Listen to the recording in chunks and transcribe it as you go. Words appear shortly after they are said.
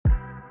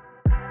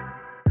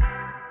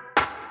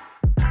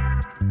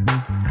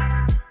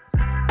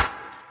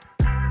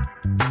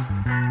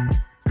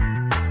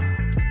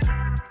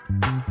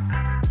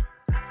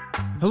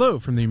Hello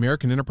from the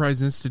American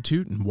Enterprise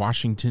Institute in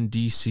Washington,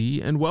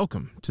 D.C., and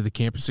welcome to the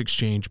Campus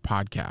Exchange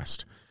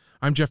podcast.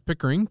 I'm Jeff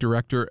Pickering,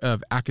 Director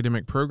of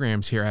Academic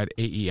Programs here at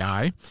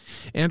AEI,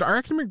 and our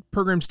academic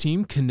programs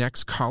team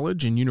connects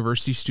college and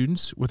university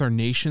students with our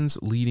nation's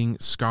leading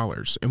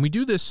scholars. And we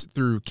do this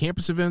through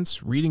campus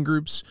events, reading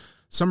groups,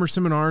 summer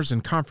seminars,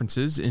 and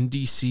conferences in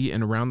D.C.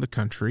 and around the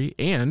country,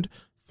 and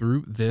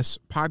through this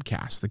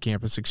podcast, the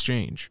Campus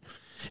Exchange.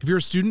 If you're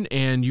a student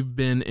and you've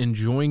been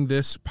enjoying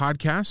this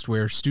podcast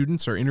where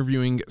students are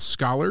interviewing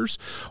scholars,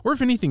 or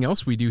if anything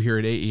else we do here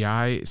at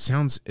AEI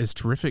sounds as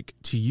terrific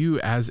to you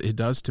as it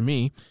does to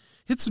me,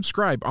 hit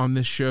subscribe on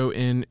this show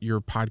in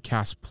your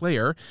podcast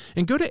player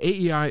and go to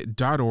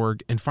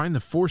aei.org and find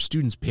the For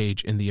Students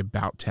page in the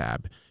About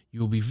tab. You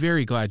will be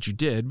very glad you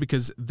did,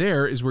 because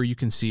there is where you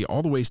can see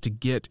all the ways to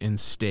get and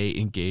stay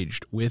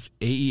engaged with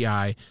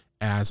AEI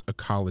as a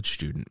college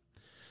student.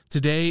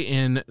 Today,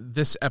 in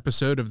this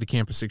episode of the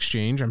Campus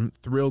Exchange, I'm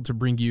thrilled to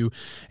bring you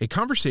a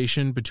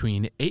conversation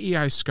between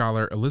AEI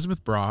scholar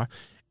Elisabeth Braw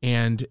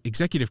and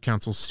Executive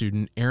Council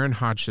student Erin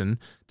Hodgson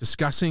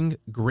discussing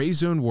gray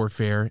zone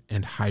warfare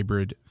and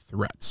hybrid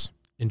threats.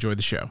 Enjoy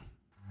the show.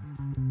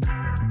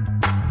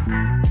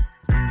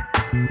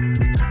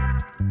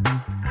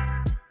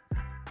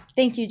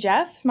 Thank you,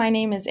 Jeff. My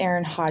name is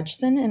Erin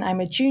Hodgson, and I'm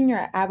a junior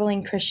at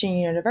Abilene Christian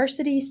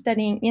University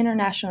studying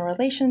international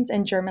relations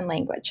and German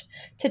language.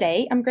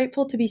 Today, I'm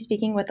grateful to be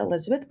speaking with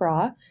Elisabeth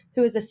Braw,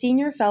 who is a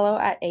senior fellow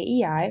at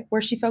AEI,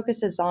 where she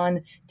focuses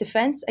on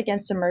defense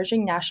against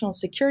emerging national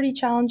security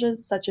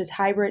challenges such as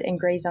hybrid and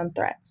gray zone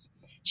threats.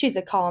 She's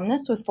a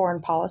columnist with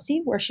Foreign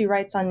Policy, where she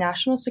writes on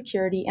national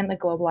security and the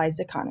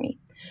globalized economy.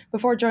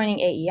 Before joining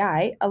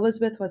AEI,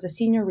 Elisabeth was a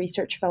senior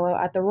research fellow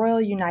at the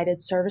Royal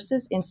United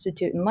Services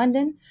Institute in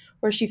London,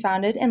 where she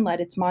founded and led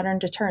its Modern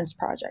Deterrence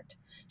Project.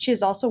 She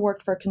has also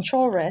worked for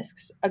Control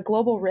Risks, a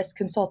global risk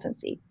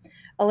consultancy.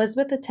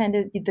 Elisabeth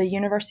attended the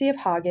University of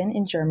Hagen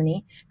in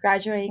Germany,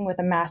 graduating with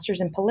a master's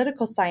in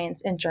political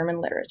science and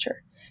German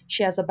literature.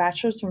 She has a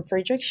bachelor's from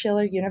Friedrich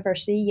Schiller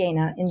University,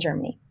 Jena in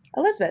Germany.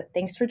 Elisabeth,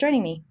 thanks for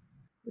joining me.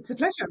 It's a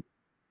pleasure.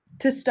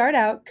 To start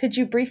out, could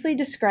you briefly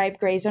describe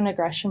gray zone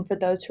aggression for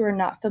those who are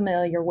not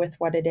familiar with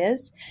what it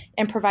is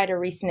and provide a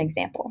recent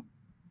example?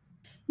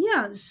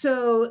 Yeah,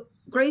 so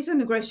gray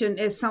zone aggression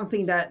is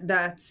something that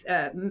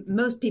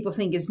most people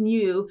think is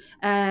new,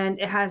 and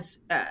it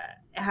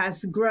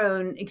has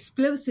grown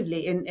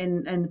explosively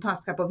in the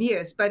past couple of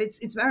years. But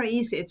it's very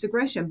easy. It's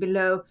aggression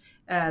below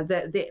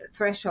the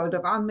threshold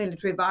of armed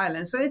military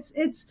violence. So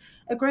it's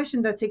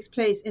aggression that takes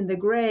place in the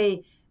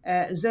gray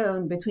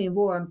zone between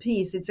war and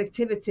peace. It's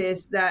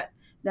activities that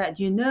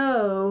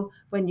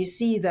when you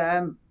see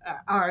them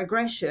are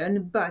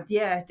aggression, but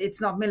yet it's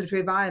not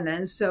military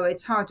violence. So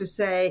it's hard to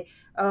say,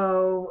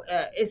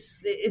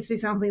 is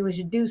this something we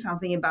should do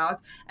something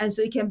about? And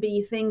so it can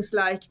be things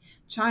like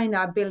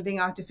China building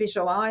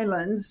artificial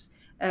islands.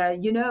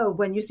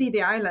 When you see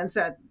the islands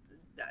that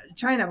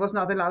China was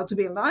not allowed to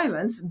build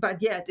islands,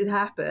 but yet it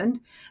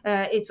happened.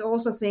 It's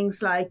also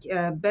things like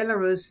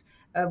Belarus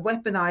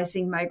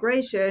weaponizing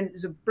migration,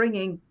 so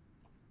bringing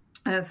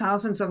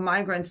thousands of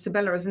migrants to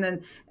Belarus and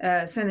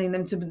then sending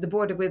them to the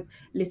border with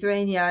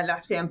Lithuania,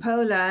 Latvia, and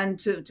Poland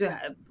to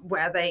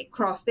where they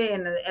crossed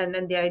in, and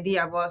then the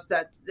idea was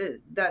that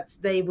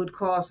they would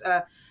cause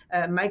a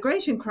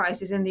migration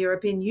crisis in the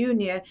European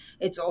Union.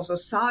 It's also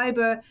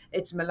cyber,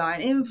 it's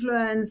malign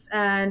influence,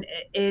 and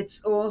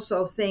it's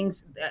also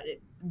things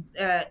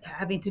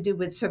having to do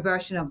with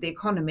subversion of the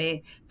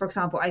economy, for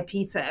example,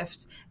 IP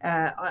theft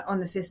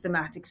on a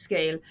systematic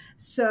scale.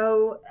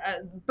 So,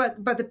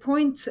 but the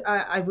point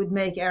I would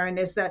make, Erin,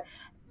 is that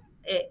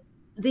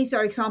these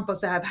are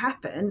examples that have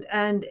happened,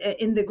 and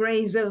in the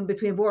gray zone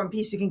between war and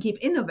peace, you can keep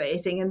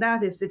innovating, and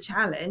that is the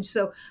challenge.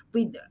 So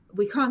we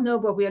can't know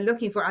what we are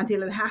looking for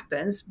until it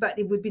happens, but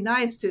it would be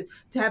nice to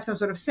have some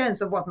sort of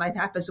sense of what might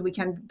happen so we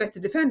can better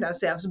defend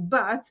ourselves.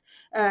 But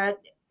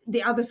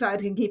the other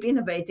side can keep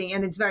innovating,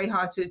 and it's very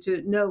hard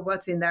to know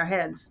what's in their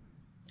heads.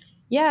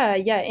 Yeah.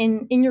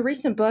 In your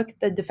recent book,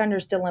 The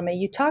Defender's Dilemma,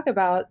 you talk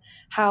about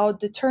how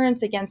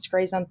deterrence against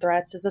gray zone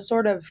threats is a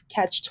sort of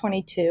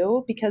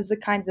catch-22 because the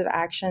kinds of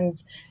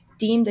actions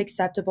deemed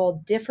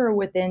acceptable differ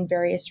within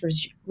various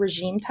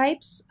regime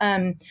types.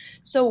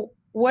 So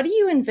what do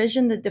you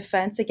envision the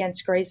defense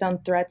against gray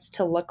zone threats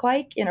to look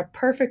like in a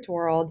perfect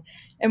world,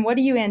 and what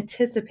do you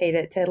anticipate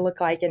it to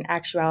look like in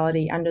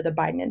actuality under the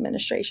Biden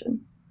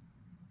administration?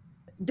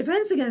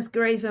 Defense against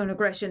gray zone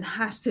aggression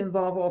has to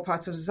involve all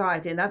parts of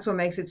society, and that's what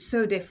makes it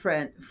so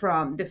different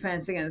from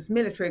defense against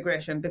military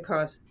aggression,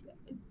 because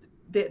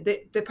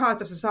the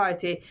part of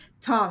society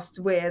tasked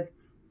with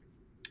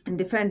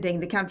defending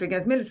the country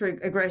against military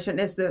aggression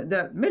is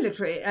the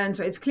military, and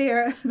so it's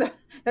clear that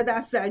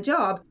that's their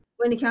job.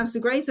 When it comes to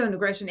gray zone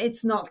aggression,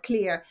 it's not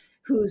clear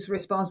whose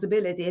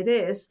responsibility it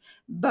is.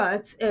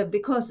 But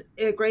because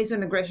gray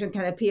zone aggression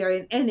can appear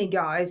in any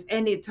guise,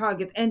 any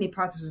target, any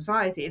part of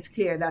society, it's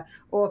clear that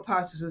all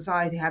parts of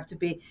society have to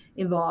be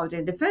involved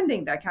in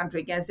defending their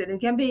country against it. It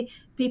can be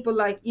people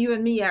like you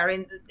and me,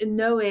 Erin, in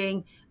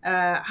knowing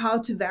how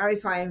to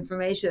verify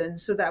information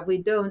so that we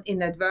don't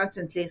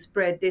inadvertently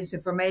spread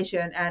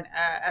disinformation and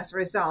as a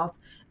result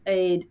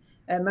aid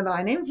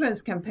malign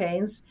influence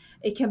campaigns.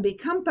 It can be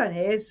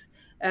companies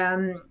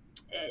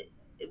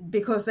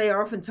because they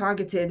are often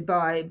targeted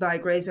by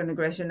gray zone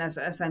aggression,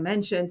 as I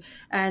mentioned,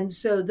 and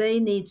so they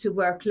need to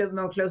work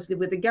more closely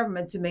with the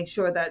government to make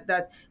sure that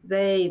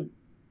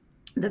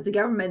the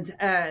government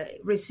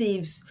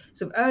receives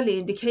sort of early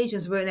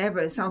indications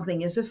whenever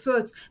something is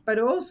afoot, but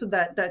also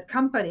that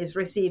companies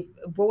receive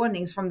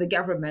warnings from the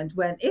government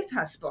when it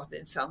has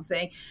spotted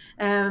something.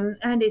 And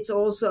it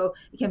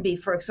can be,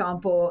 for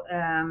example,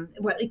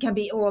 it can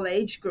be all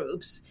age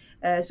groups.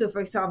 So, for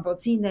example,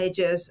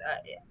 teenagers,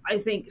 I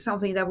think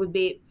something that would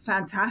be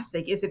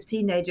fantastic is if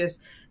teenagers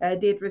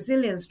did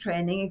resilience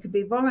training. It could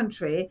be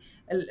voluntary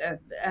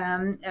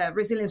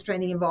resilience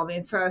training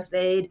involving first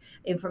aid,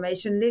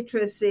 information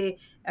literacy,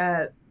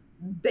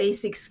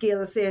 basic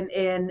skills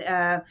in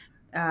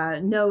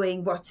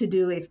knowing what to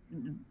do if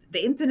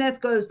the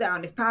internet goes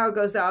down, if power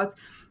goes out.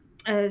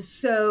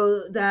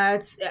 So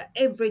that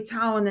every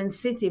town and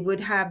city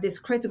would have this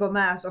critical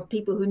mass of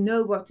people who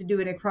know what to do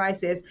in a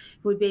crisis,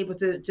 who would be able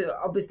to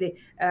obviously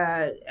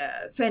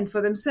fend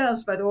for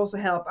themselves, but also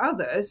help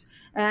others.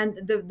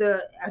 And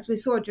as we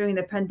saw during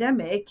the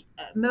pandemic,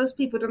 most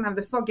people don't have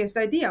the foggiest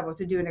idea what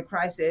to do in a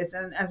crisis,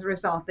 and as a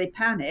result, they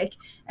panic.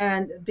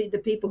 And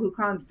the people who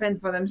can't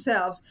fend for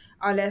themselves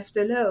are left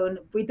alone.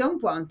 We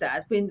don't want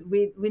that.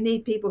 We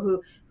need people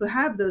who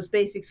have those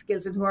basic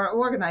skills and who are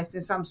organized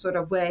in some sort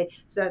of way,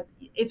 so that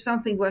if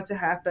something were to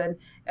happen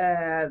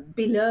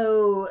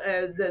below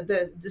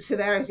the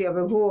severity of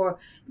a war,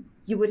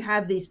 you would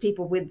have these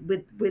people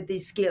with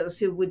these skills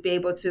who would be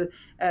able to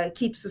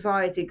keep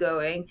society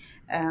going.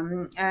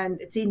 And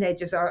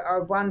teenagers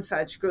are one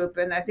such group.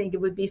 And I think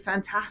it would be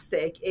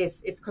fantastic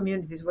if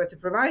communities were to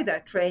provide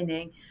that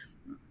training.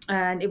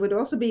 And it would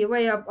also be a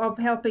way of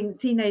helping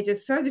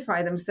teenagers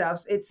certify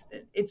themselves.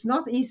 It's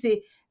not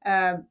easy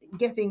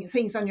getting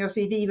things on your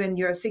CV when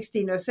you're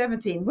 16 or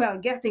 17. Well,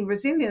 getting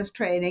resilience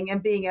training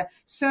and being a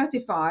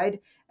certified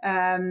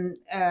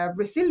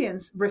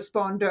resilience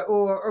responder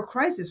or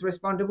crisis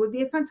responder would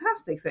be a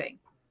fantastic thing.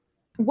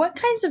 What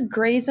kinds of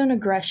gray zone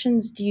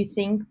aggressions do you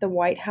think the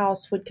White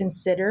House would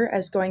consider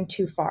as going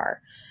too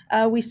far?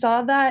 We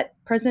saw that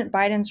President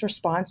Biden's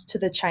response to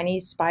the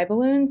Chinese spy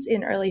balloons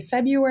in early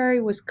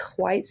February was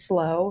quite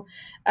slow.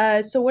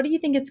 So what do you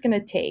think it's going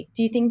to take?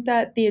 Do you think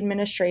that the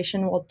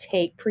administration will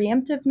take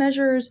preemptive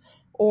measures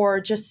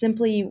or just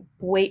simply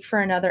wait for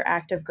another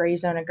act of gray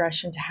zone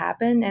aggression to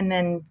happen and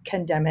then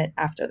condemn it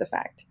after the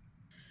fact?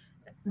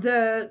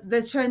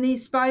 The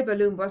Chinese spy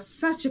balloon was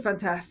such a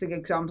fantastic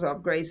example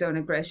of gray zone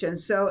aggression.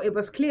 So it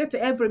was clear to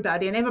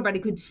everybody, and everybody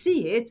could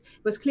see it.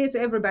 It was clear to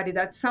everybody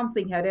that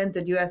something had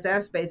entered U.S.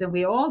 airspace, and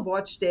we all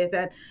watched it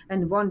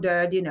and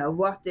wondered,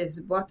 what is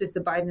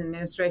the Biden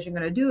administration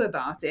going to do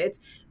about it?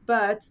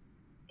 But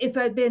if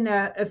it had been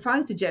a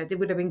fighter jet, it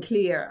would have been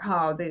clear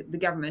how the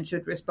government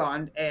should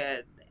respond.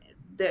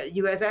 The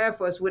U.S. Air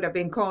Force would have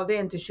been called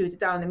in to shoot it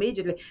down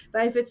immediately.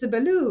 But if it's a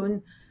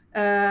balloon,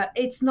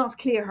 it's not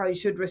clear how you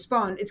should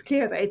respond. It's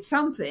clear that it's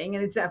something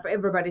and it's there for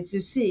everybody to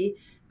see,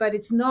 but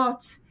it's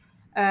not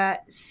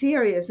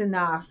serious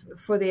enough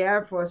for the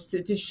Air Force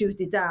to shoot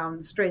it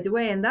down straight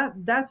away. And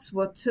that's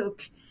what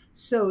took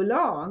so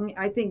long.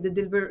 I think the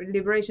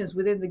deliberations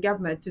within the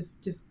government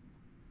to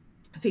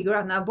figure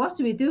out, now what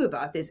do we do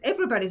about this?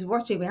 Everybody's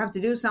watching, we have to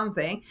do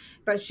something,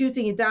 but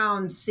shooting it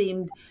down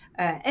seemed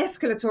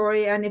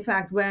escalatory. And in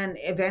fact, when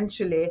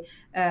eventually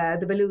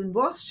the balloon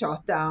was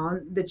shot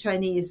down, the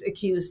Chinese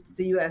accused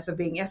the US of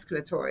being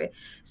escalatory.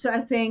 So I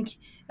think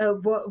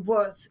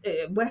what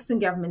Western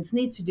governments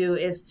need to do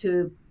is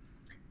to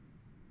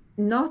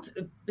not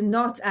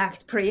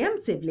act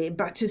preemptively,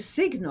 but to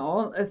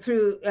signal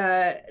through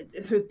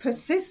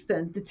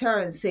persistent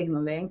deterrence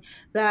signaling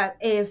that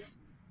if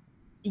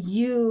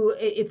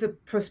a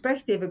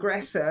prospective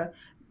aggressor,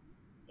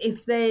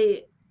 if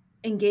they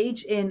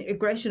engage in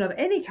aggression of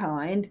any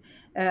kind,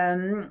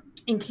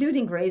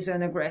 including gray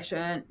zone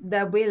aggression,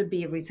 there will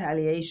be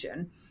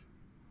retaliation.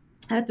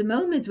 At the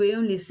moment, we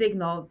only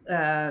signal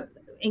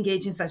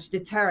engage in such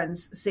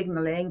deterrence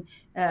signaling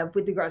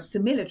with regards to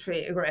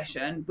military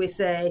aggression. We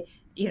say,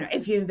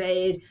 if you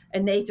invade a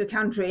NATO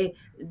country,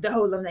 the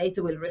whole of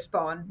NATO will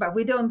respond. But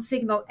we don't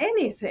signal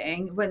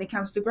anything when it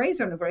comes to gray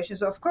zone aggression.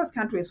 So, of course,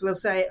 countries will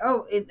say,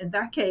 oh, in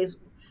that case,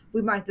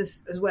 we might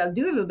as well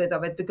do a little bit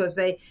of it because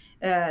they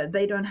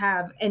don't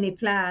have any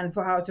plan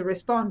for how to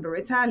respond or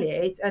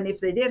retaliate. And if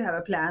they did have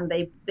a plan,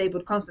 they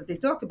would constantly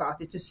talk about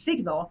it to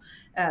signal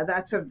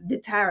that sort of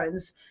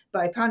deterrence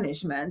by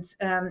punishment.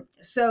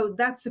 So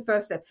that's the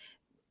first step.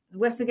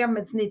 Western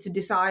governments need to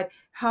decide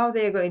how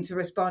they are going to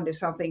respond if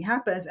something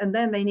happens, and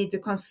then they need to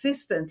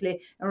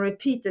consistently and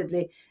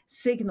repeatedly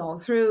signal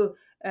through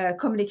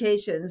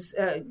communications,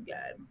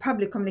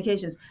 public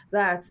communications,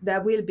 that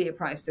there will be a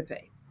price to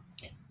pay.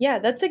 Yeah,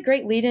 that's a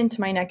great lead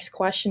into my next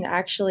question,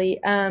 actually.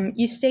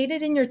 You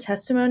stated in your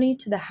testimony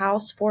to the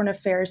House Foreign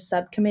Affairs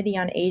Subcommittee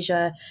on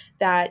Asia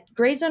that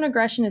gray zone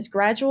aggression is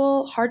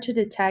gradual, hard to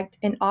detect,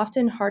 and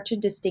often hard to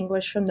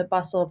distinguish from the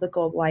bustle of the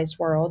globalized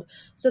world.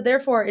 So,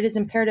 therefore, it is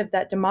imperative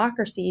that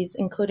democracies,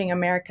 including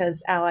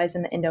America's allies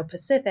in the Indo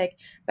Pacific,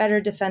 better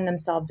defend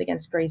themselves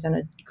against gray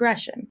zone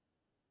aggression.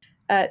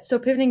 So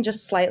pivoting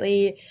just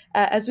slightly,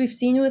 as we've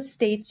seen with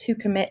states who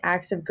commit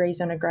acts of gray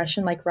zone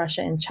aggression like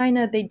Russia and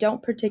China, they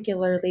don't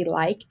particularly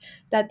like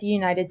that the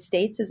United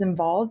States is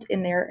involved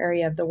in their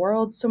area of the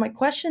world. So my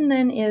question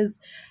then is,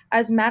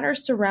 as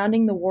matters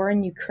surrounding the war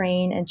in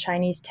Ukraine and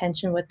Chinese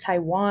tension with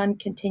Taiwan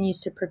continues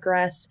to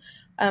progress,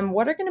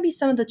 what are going to be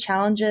some of the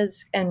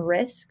challenges and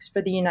risks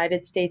for the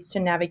United States to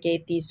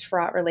navigate these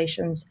fraught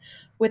relations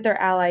with their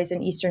allies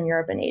in Eastern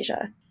Europe and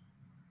Asia?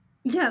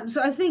 Yeah,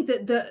 so I think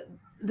that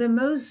the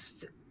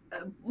most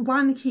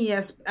one key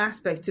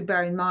aspect to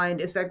bear in mind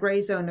is that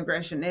gray zone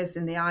aggression is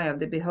in the eye of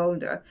the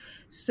beholder.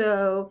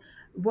 So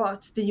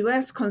what the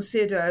US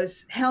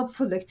considers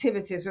helpful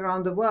activities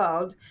around the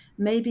world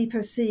may be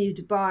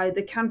perceived by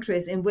the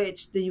countries in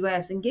which the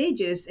US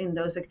engages in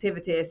those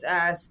activities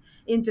as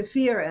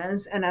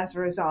interference, and as a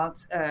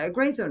result,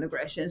 gray zone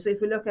aggression. So if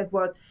we look at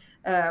what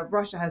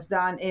Russia has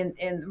done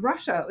in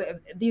Russia,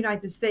 the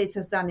United States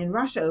has done in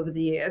Russia over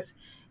the years,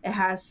 it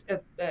has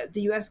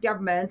the U.S.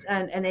 government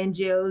and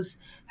NGOs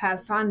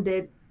have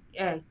funded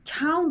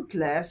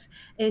countless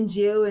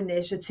NGO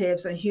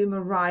initiatives on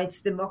human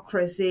rights,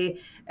 democracy,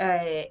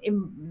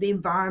 in the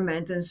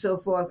environment, and so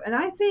forth. And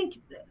I think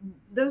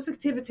those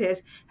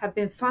activities have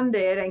been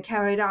funded and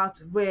carried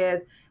out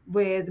with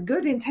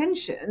good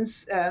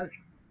intentions.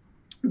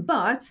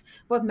 But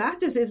what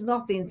matters is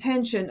not the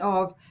intention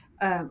of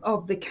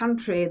the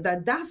country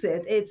that does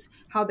it. It's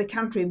how the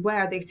country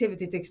where the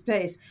activity takes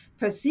place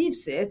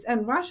perceives it.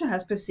 And Russia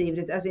has perceived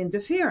it as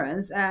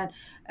interference, and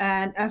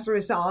as a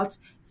result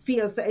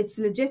feels that it's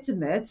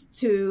legitimate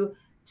to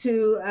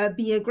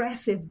be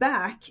aggressive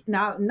back.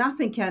 Now,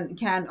 nothing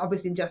can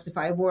obviously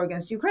justify a war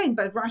against Ukraine,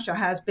 but Russia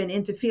has been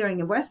interfering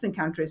in Western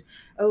countries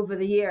over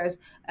the years,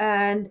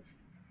 and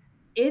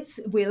it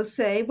will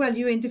say, well,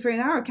 you interfere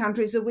in our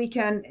country, so we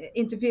can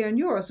interfere in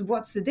yours.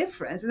 What's the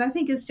difference? And I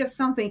think it's just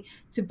something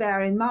to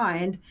bear in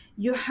mind.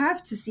 You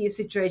have to see a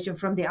situation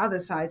from the other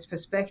side's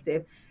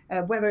perspective,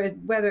 whether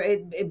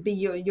it be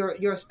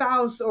your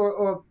spouse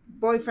or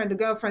boyfriend or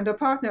girlfriend or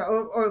partner,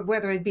 or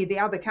whether it be the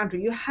other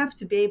country. You have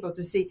to be able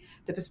to see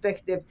the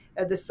perspective,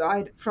 the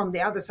side from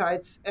the other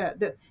side's,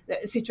 the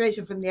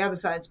situation from the other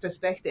side's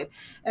perspective.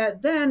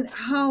 Then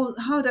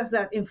how does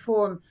that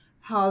inform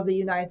how the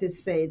United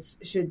States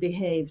should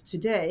behave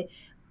today?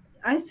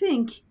 I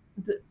think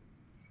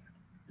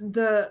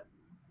the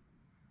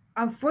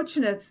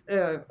unfortunate,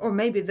 or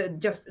maybe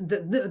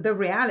the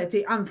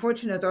reality,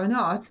 unfortunate or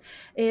not,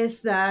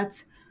 is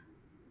that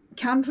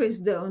countries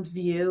don't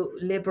view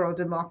liberal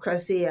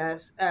democracy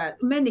as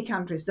many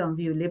countries don't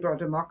view liberal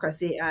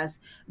democracy as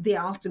the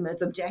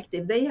ultimate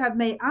objective. They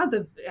may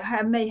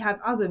have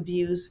other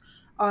views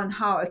on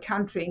how a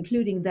country,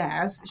 including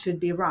theirs, should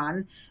be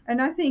run.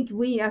 And I think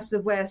we as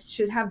the West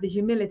should have the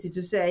humility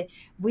to say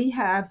we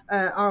have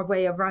our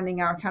way of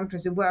running our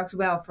countries. It works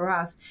well for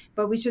us,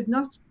 but we should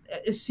not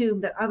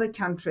assume that other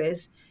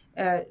countries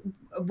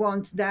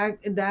want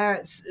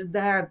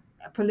their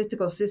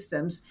political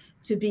systems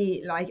to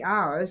be like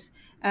ours,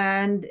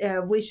 and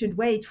we should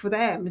wait for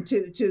them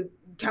to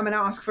come and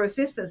ask for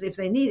assistance if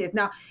they need it.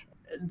 Now,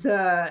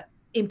 the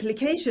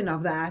implication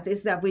of that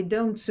is that we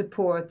don't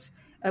support,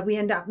 we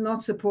end up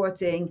not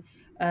supporting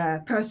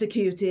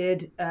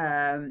persecuted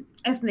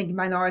ethnic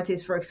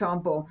minorities, for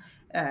example,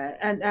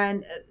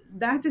 and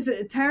that is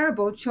a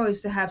terrible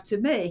choice to have to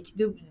make,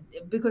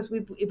 because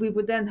we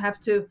would then have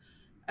to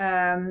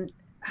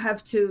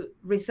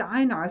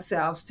resign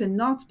ourselves to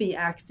not be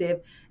active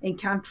in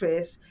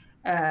countries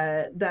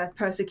that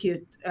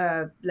persecute,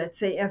 let's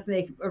say,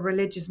 ethnic or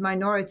religious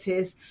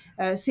minorities,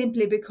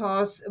 simply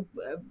because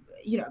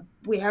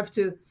we have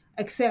to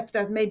accept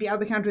that maybe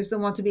other countries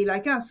don't want to be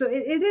like us. So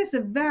it is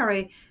a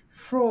very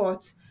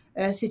fraught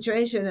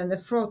situation and a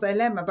fraught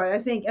dilemma. But I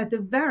think at the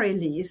very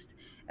least,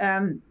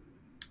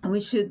 we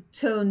should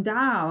tone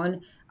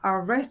down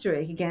our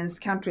rhetoric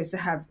against countries that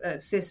have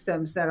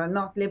systems that are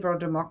not liberal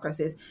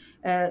democracies,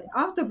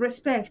 out of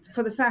respect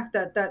for the fact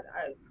that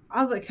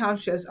other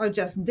cultures are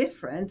just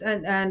different,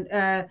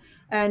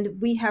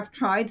 and we have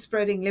tried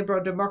spreading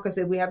liberal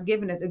democracy. We have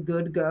given it a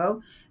good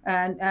go,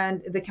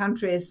 and the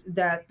countries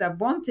that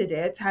wanted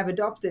it have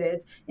adopted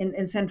it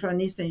in Central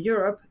and Eastern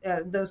Europe.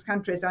 Those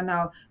countries are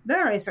now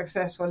very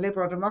successful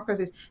liberal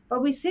democracies,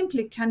 but we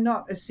simply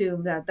cannot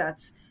assume that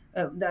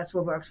that's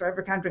what works for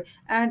every country.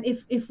 And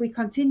if we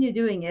continue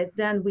doing it,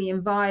 then we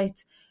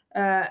invite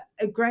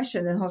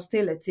aggression and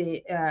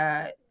hostility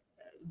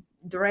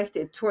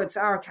directed towards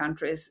our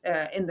countries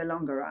in the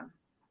longer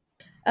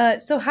run.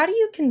 So how do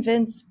you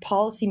convince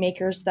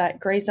policymakers that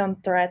gray zone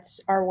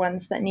threats are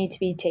ones that need to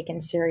be taken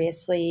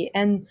seriously?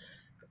 And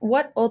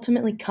what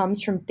ultimately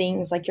comes from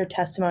things like your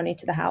testimony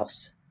to the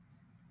House?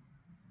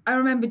 I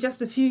remember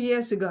just a few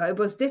years ago, it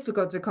was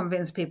difficult to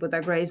convince people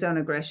that gray zone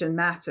aggression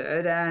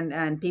mattered,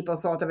 and people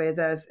thought of it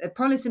as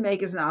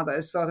policymakers and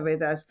others thought of it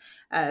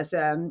as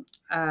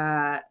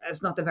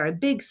not a very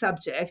big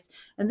subject.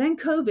 And then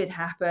COVID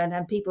happened,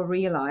 and people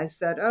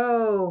realized that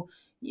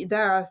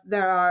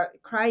there are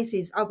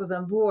crises other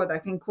than war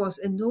that can cause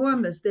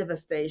enormous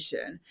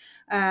devastation,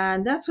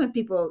 and that's when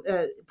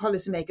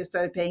policymakers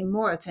started paying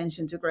more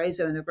attention to gray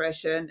zone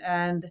aggression.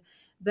 And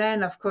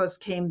then, of course,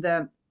 came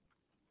the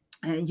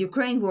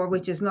Ukraine war,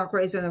 which is not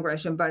gray zone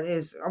aggression, but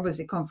is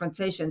obviously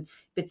confrontation.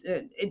 But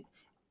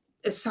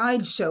a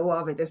sideshow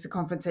of it is the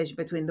confrontation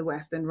between the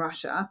West and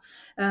Russia.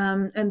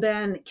 And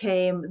then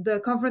came the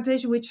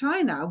confrontation with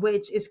China,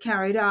 which is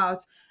carried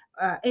out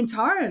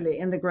entirely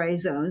in the gray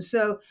zone.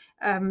 So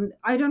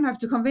I don't have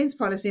to convince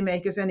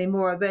policymakers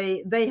anymore.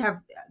 They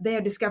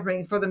are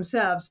discovering for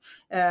themselves.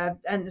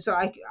 And so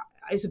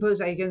I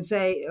suppose I can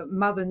say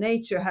Mother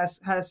Nature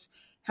has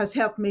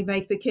helped me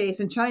make the case,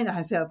 and China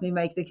has helped me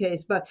make the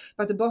case. But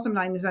the bottom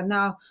line is that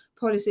now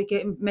policy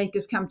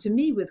makers come to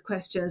me with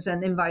questions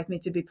and invite me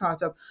to be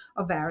part of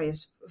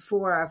various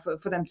fora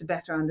for them to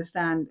better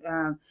understand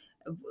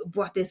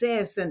what this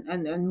is,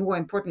 and more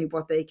importantly,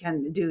 what they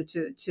can do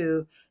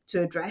to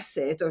address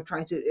it, or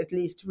try to at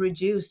least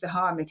reduce the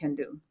harm it can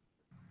do.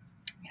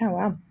 Yeah,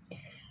 wow.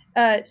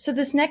 So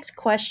this next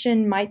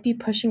question might be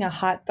pushing a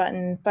hot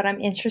button, but I'm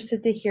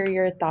interested to hear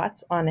your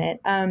thoughts on it.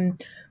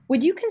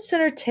 Would you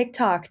consider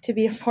TikTok to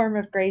be a form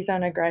of gray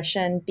zone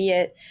aggression, be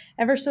it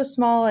ever so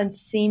small and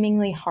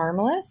seemingly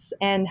harmless?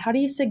 And how do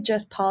you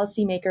suggest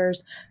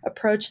policymakers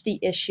approach the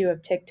issue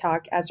of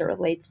TikTok as it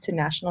relates to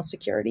national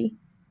security?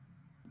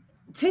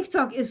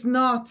 TikTok is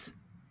not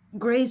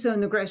gray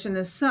zone aggression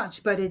as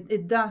such, but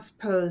it does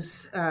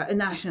pose a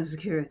national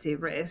security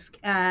risk.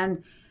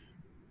 And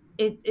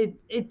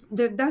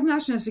that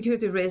national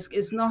security risk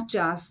is not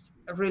just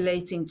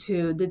relating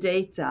to the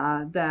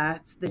data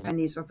that the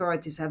Chinese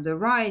authorities have the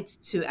right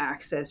to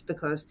access,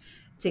 because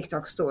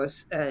TikTok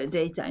stores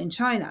data in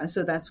China.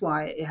 So that's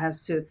why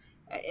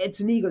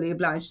it's legally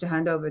obliged to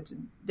hand over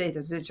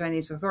data to the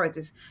Chinese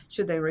authorities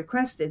should they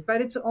request it. But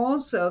it's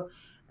also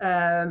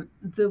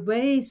the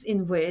ways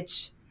in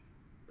which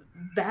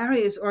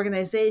various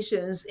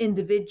organizations,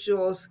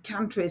 individuals,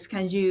 countries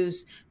can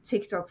use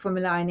TikTok for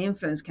malign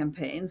influence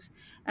campaigns.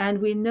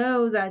 And we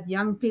know that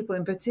young people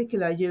in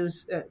particular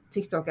use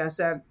TikTok as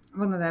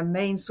one of their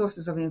main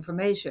sources of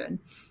information.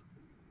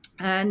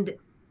 And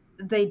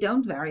they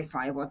don't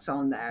verify what's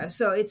on there.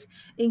 So it's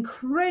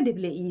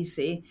incredibly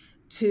easy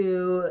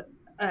to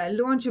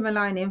launch a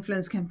malign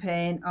influence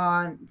campaign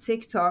on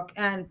TikTok,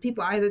 and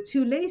people are either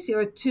too lazy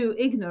or too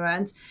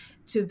ignorant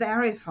to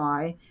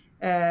verify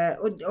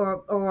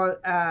or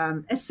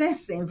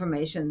assess the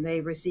information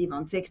they receive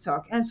on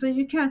TikTok. And so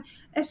you can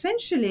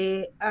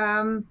essentially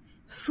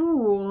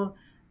fool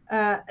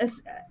a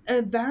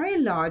very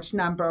large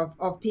number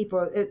of people,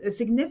 a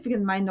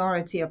significant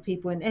minority of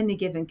people in any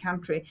given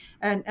country.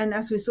 And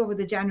as we saw with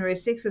the January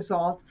 6th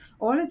assault,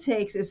 all it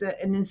takes is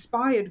an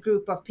inspired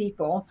group of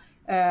people,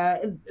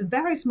 a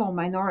very small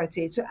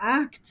minority, to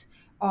act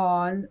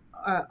on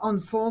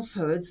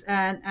falsehoods,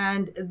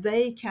 and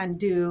they can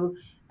do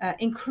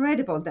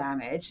incredible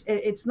damage.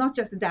 It's not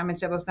just the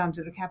damage that was done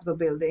to the Capitol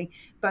building,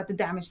 but the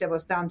damage that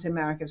was done to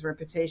America's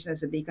reputation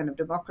as a beacon of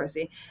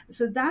democracy.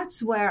 So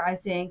that's where I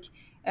think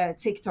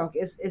TikTok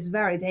is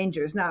very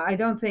dangerous. Now, I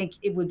don't think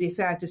it would be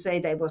fair to say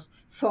that it was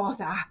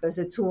thought up as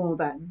a tool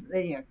that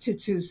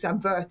to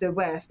subvert the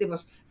West. It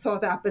was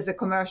thought up as a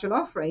commercial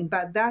offering,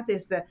 but that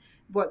is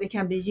what it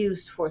can be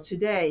used for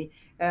today,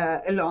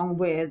 along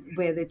with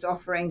its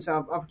offerings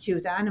of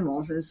cute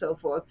animals and so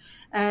forth.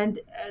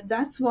 And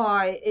that's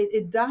why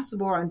it does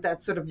warrant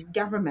that sort of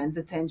government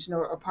attention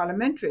or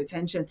parliamentary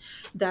attention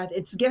that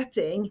it's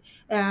getting.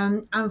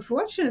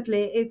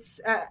 Unfortunately, it's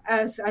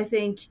as I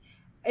think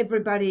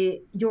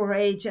everybody your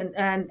age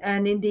and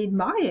indeed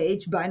my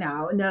age by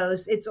now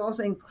knows, it's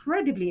also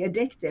incredibly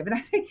addictive. And I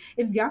think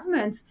if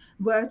governments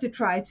were to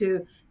try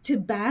to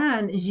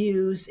ban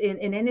use in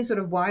any sort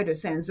of wider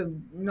sense of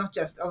not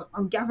just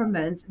on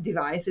government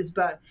devices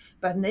but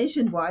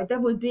nationwide,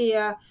 there would be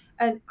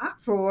an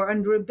uproar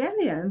and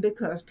rebellion,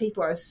 because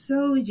people are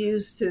so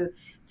used to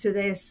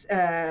this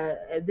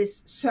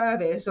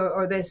service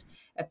or this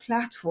a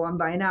platform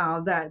by now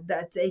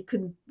that they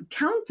could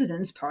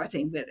countenance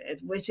parting with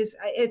it, which is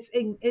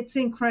it's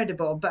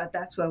incredible, but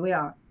that's where we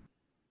are.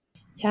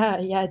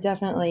 Yeah,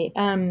 definitely.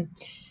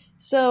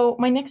 So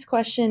my next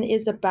question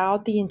is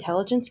about the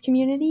intelligence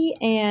community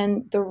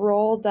and the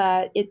role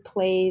that it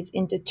plays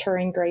in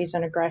deterring gray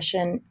zone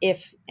aggression,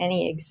 if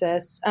any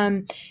exists.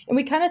 And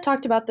we kind of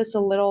talked about this a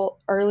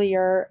little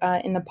earlier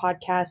in the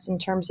podcast in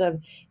terms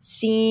of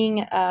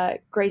seeing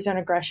gray zone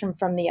aggression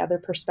from the other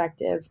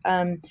perspective.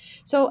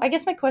 So I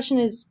guess my question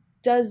is,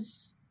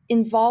 does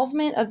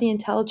involvement of the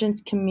intelligence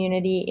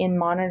community in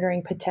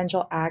monitoring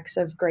potential acts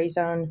of gray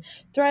zone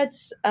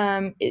threats,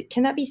 can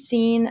that be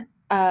seen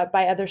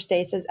by other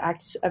states as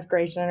acts of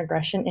gray zone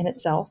aggression in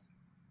itself?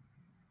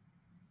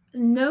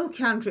 no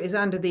country is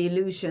under the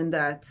illusion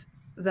that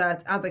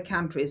other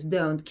countries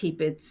don't keep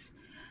it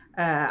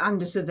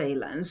under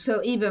surveillance.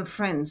 So even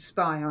friends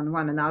spy on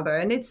one another,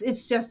 and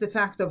it's just a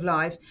fact of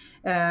life.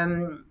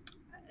 That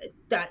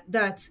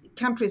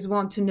countries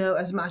want to know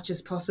as much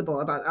as possible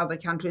about other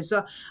countries.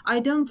 So I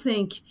don't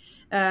think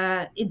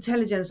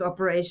intelligence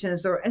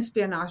operations or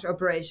espionage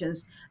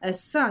operations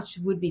as such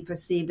would be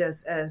perceived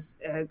as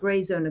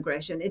gray zone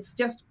aggression. It's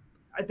just,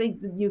 I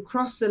think that you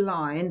cross the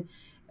line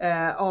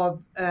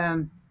of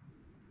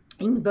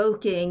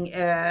invoking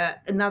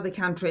another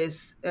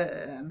country's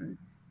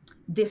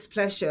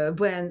displeasure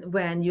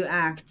when you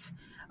act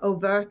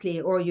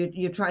overtly, or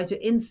you try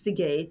to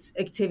instigate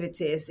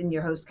activities in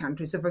your host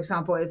country. So, for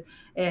example,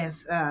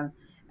 if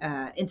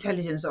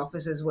intelligence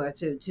officers were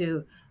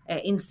to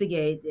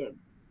instigate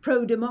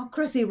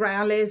pro-democracy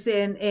rallies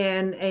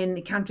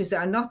in countries that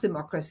are not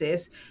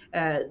democracies,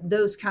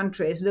 those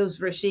countries,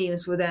 those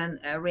regimes would then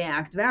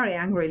react very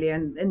angrily,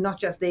 and not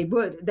just they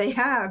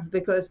have,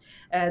 because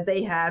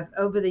they have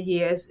over the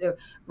years,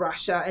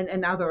 Russia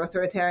and other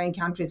authoritarian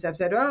countries have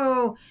said,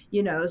 oh,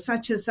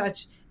 such and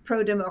such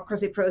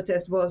pro-democracy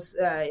protest was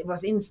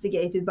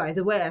instigated by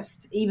the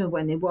West, even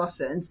when it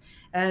wasn't.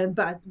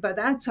 But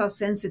that's how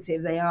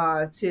sensitive they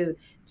are to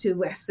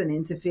Western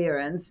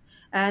interference.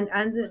 And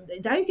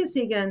there you can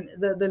see again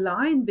the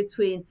line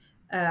between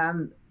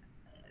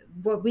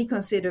what we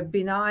consider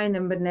benign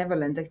and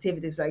benevolent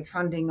activities, like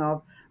funding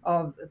of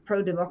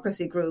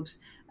pro-democracy groups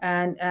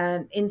and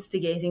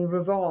instigating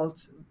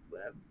revolt,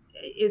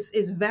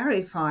 is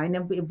very fine.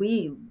 And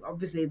we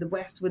obviously, the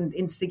West wouldn't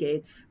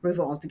instigate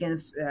revolt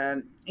against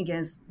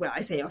well,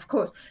 I say, of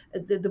course,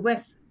 the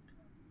West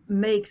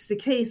makes the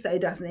case that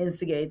it doesn't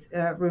instigate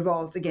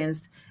revolt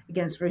against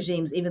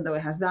regimes, even though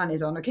it has done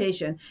it on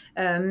occasion.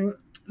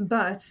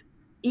 But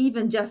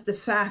even just the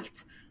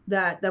fact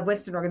that the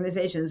Western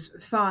organizations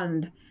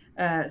fund,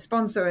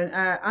 sponsor,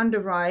 and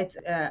underwrite,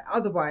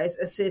 otherwise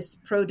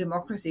assist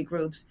pro-democracy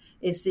groups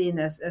is seen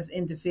as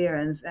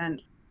interference.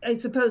 And I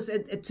suppose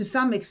to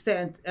some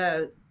extent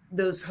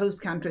those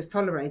host countries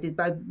tolerate it,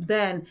 but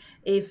then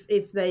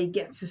if they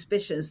get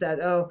suspicions that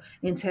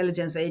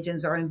intelligence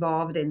agents are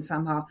involved in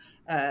somehow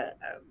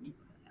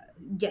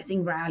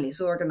getting rallies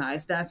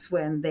organized, that's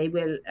when they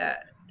will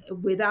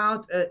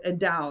without a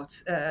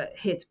doubt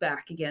hit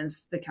back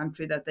against the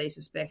country that they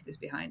suspect is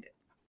behind it.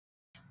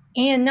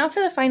 And now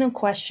for the final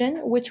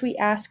question, which we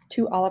ask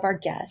to all of our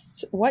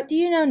guests. What do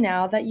you know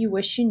now that you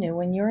wish you knew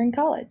when you were in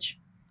college?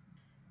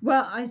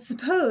 Well, I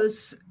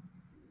suppose,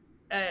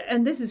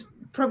 and this is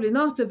probably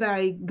not a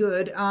very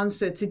good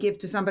answer to give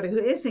to somebody who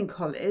is in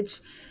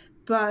college,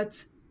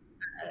 but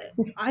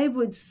I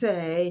would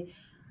say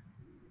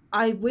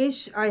I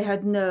wish I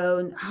had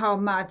known how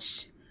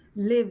much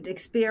lived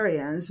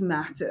experience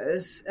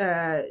matters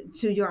to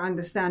your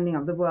understanding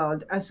of the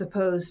world, as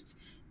opposed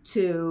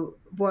to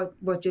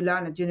what you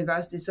learn at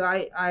university. So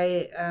I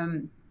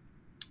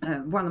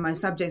one of my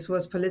subjects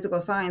was political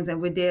science,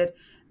 and we did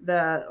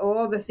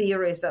all the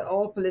theories that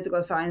all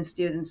political science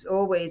students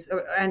always,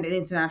 and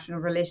international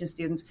relations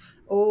students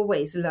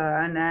always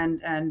learn,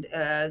 and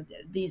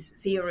these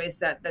theories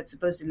that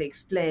supposedly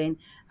explain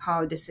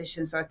how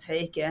decisions are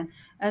taken.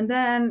 And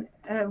then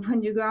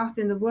when you go out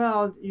in the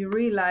world, you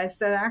realize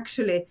that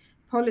actually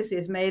policy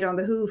is made on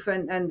the hoof,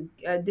 and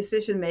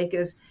decision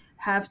makers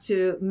have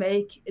to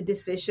make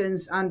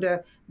decisions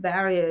under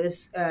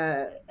various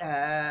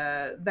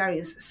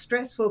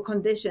stressful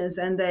conditions,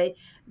 and they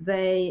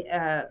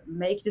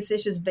make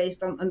decisions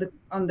based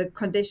on the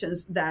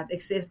conditions that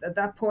exist at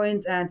that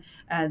point, and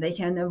they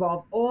can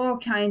involve all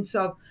kinds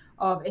of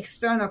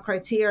external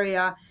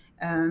criteria,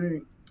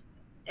 and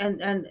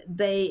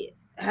they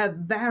have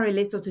very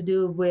little to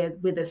do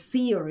with the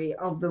theory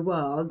of the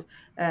world,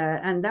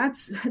 and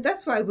that's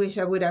why I wish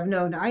I would have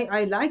known.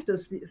 I like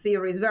those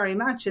theories very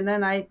much, and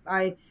then I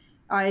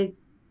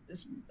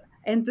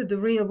entered the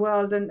real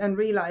world and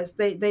realized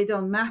they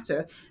don't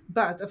matter.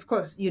 But of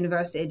course,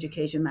 university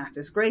education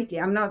matters greatly.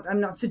 I'm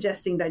not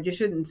suggesting that you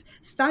shouldn't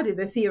study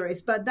the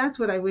theories, but that's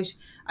what I wish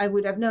I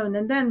would have known.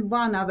 And then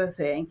one other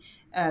thing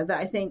that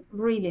I think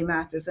really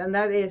matters, and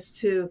that is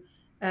to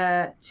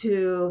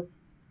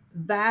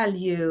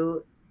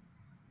value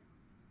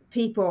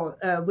people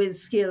with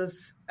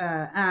skills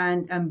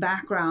and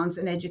backgrounds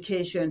and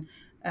education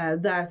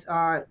that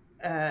are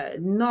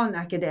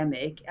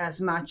non-academic, as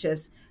much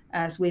as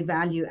we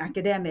value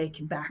academic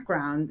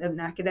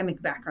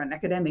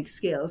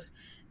skills,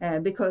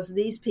 because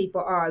these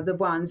people are the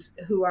ones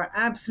who are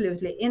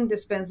absolutely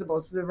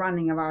indispensable to the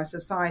running of our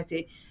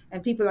society.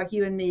 And people like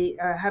you and me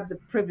have the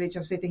privilege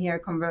of sitting here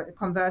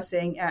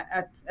conversing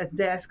at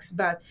desks,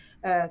 but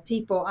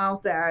people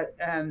out there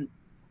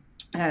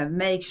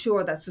make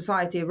sure that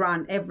society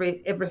run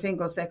every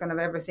single second of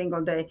every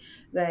single day.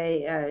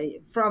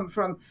 They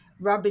from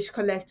rubbish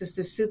collectors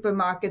to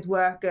supermarket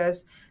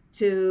workers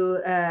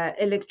to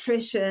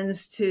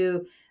electricians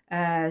to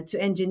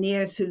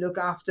engineers who look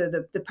after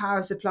the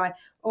power supply.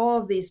 All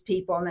of these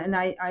people, and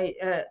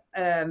I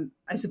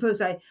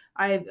suppose I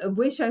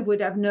wish I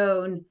would have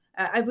known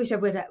I wish I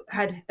would have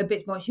had a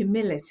bit more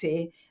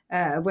humility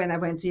when I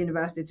went to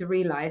university to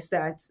realize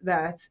that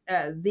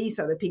these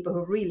are the people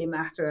who really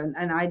matter,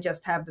 and I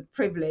just have the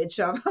privilege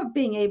of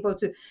being able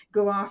to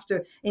go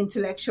after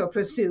intellectual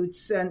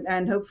pursuits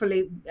and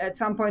hopefully at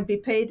some point be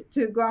paid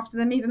to go after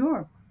them even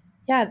more.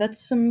 Yeah, that's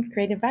some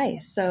great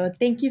advice. So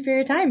thank you for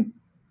your time.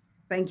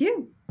 Thank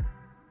you.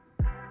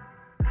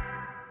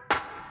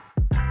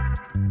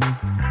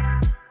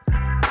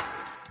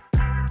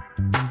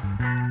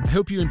 I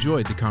hope you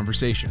enjoyed the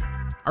conversation.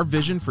 Our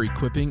vision for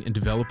equipping and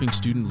developing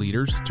student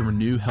leaders to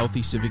renew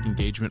healthy civic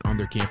engagement on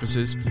their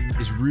campuses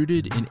is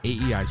rooted in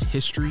AEI's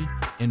history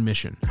and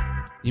mission.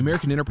 The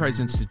American Enterprise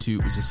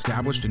Institute was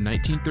established in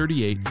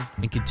 1938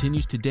 and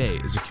continues today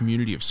as a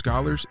community of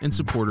scholars and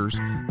supporters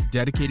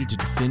dedicated to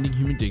defending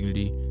human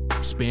dignity,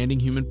 expanding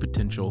human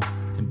potential,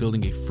 and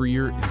building a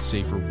freer and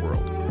safer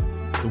world.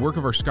 The work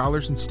of our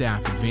scholars and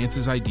staff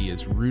advances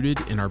ideas rooted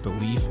in our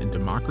belief in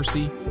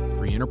democracy,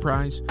 free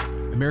enterprise,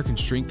 American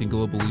strength and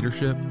global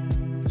leadership,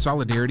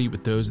 solidarity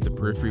with those at the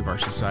periphery of our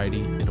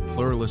society, and a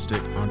pluralistic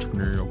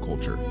entrepreneurial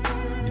culture.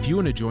 If you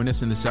want to join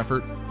us in this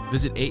effort,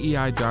 visit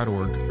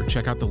aei.org or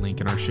check out the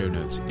link in our show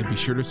notes, and be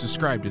sure to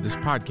subscribe to this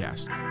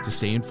podcast to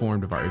stay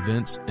informed of our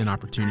events and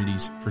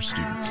opportunities for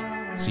students.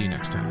 See you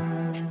next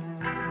time.